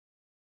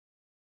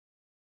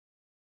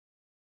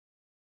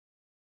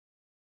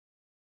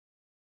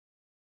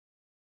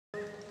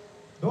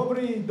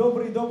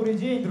Добрый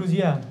день,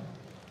 друзья!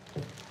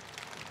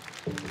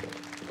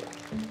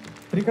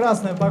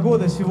 Прекрасная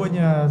погода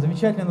сегодня,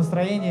 замечательное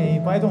настроение,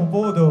 и по этому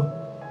поводу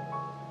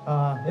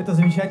это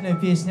замечательная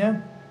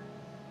песня.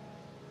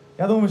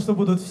 Я думаю, что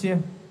будут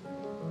все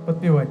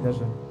подпевать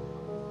даже,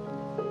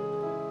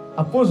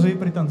 а позже и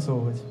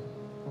пританцовывать.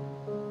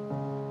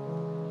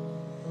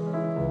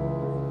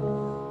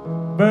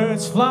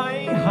 Birds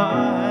flying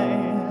high,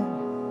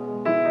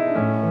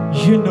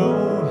 you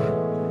know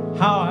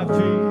how I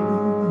feel.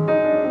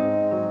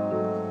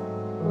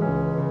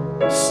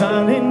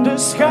 Sun in the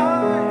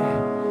sky,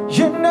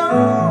 you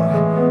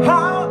know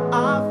how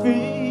I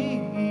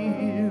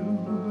feel.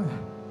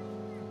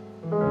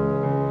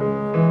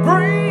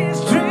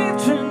 Breeze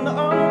drifting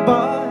on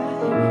by,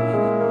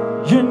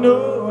 you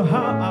know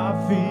how I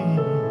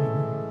feel.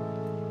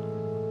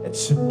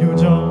 It's a new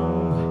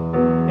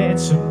dawn,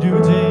 it's a new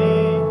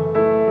day,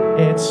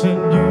 it's a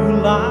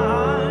new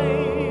life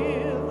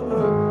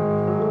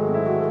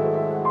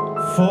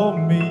for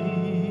me.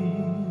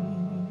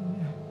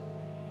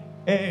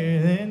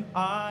 And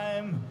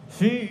I'm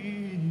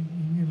feeling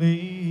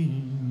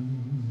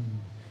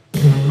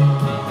good.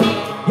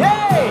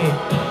 Yay!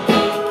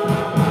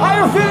 Are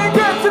you feeling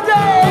good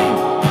today?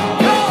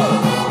 Go!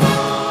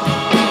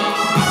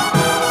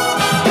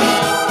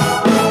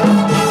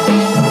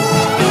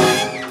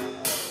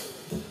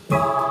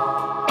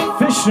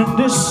 Fish in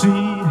the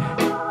sea,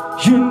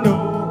 you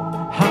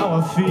know how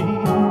I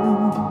feel.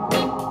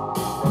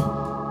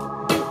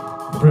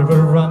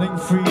 River running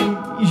free,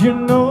 you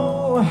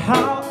know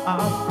how I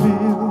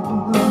feel.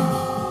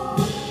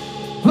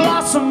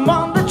 Blossom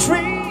on the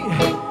tree,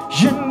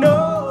 you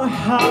know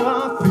how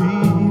I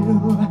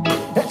feel.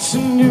 It's a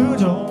new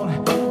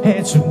dawn,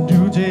 it's a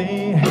new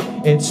day,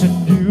 it's a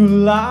new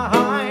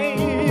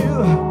life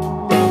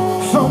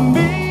for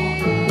me.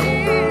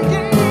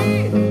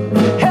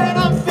 And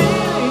I'm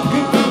feeling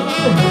good.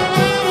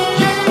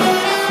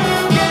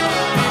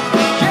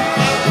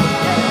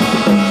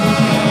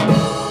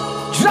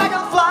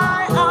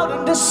 Dragonfly out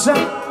in the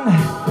sun,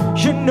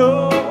 you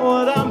know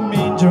what I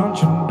mean, don't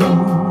you know?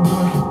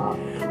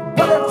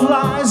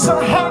 Butterflies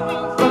are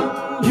having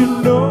fun, you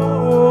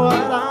know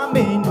what I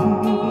mean.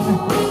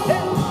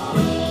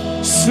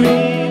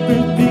 Sleep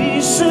in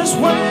pieces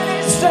when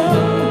it's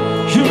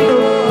done, you know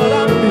what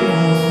I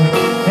mean.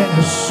 And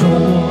a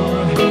soul,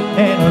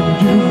 and a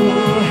new,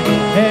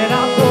 and I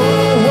go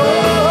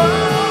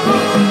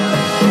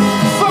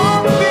for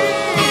me.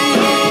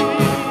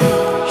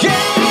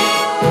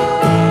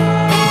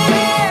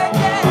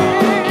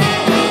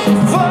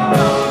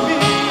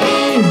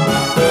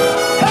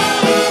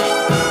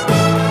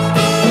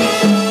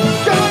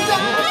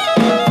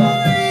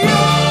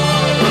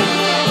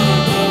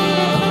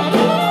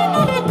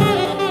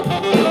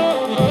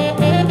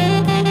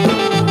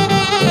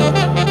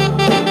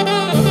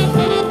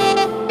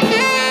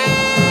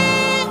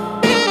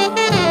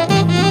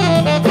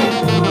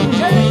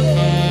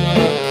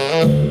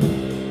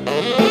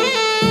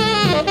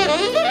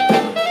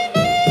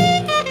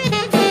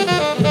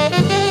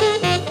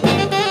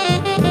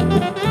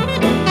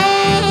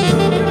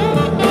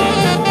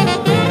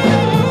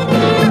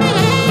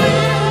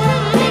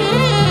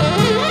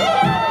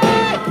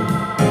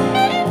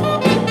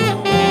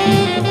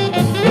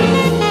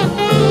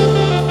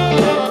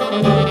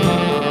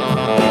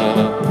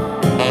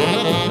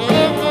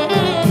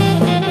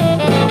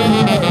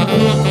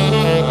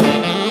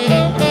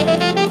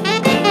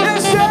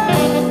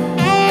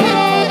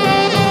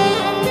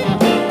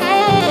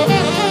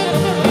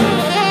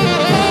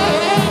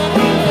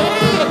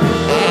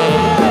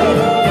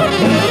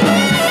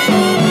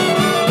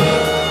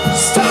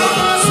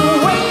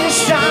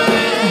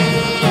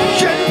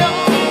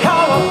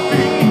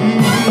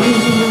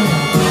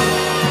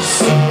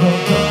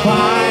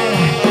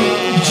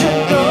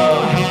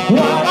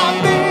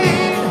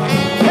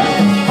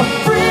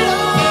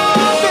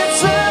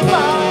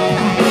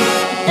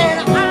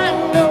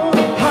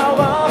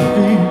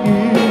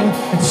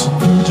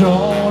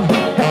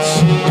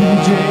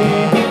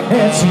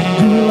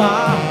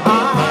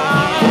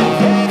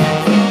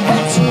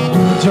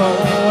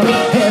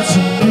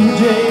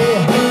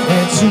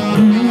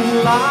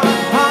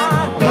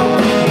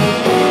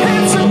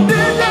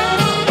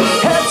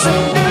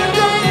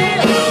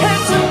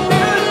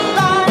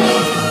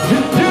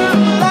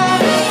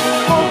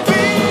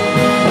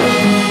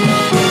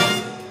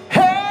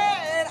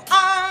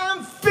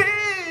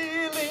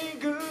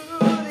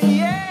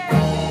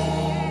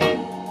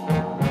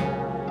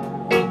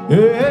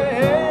 Yeah.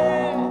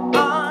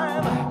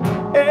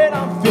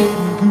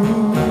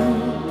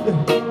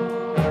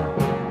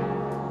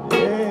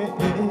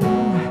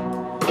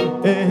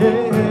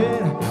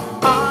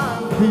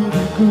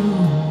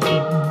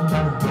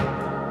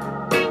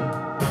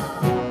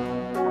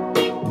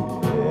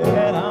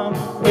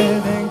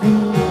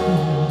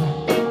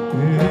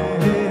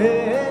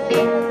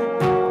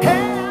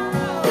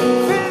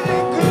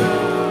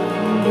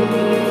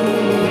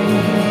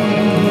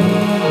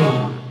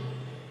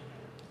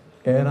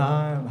 And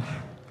I'm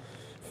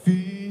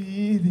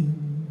feeling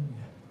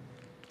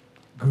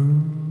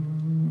good.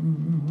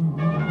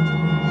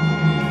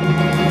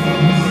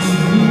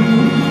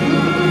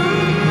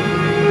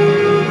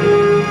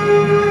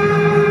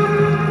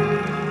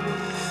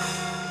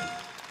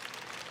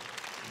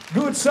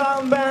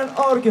 Sound Band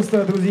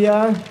Orchestra,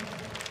 друзья.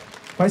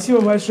 Спасибо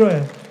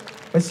большое.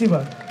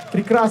 Спасибо.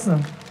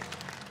 Прекрасно.